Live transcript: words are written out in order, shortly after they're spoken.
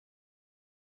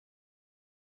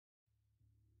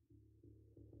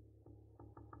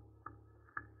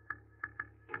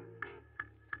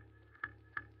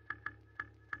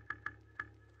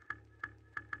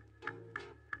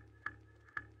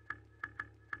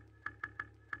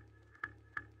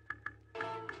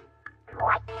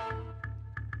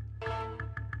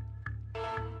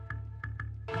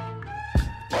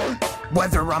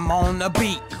Whether I'm on a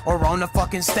beat or on a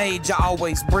fucking stage, I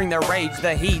always bring the rage,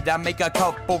 the heat. I make a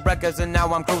couple records and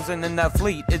now I'm cruising in the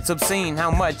fleet. It's obscene how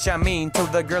much I mean to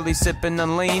the girlie sipping the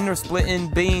lean or splitting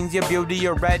beans. Your beauty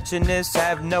or ratchetness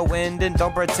have no end, and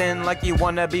don't pretend like you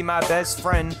wanna be my best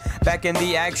friend. Back in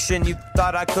the action, you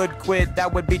thought I could quit.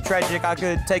 That would be tragic. I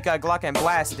could take a Glock and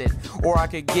blast it, or I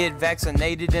could get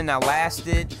vaccinated and I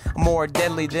lasted. More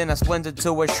deadly than a splinter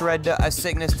to a shredder, a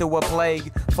sickness to a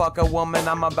plague. Fuck a woman,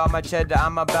 I'm about my cheddar,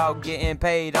 I'm about getting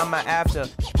paid. I'm after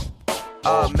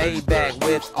a Maybach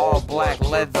with all black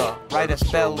leather. Write a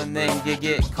spell and then you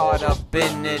get caught up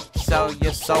in it. Sell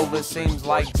your soul, it seems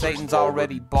like Satan's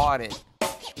already bought it.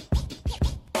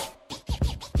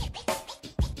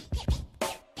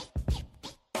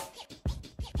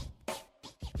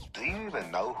 Do you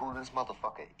even know who this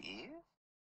motherfucker is?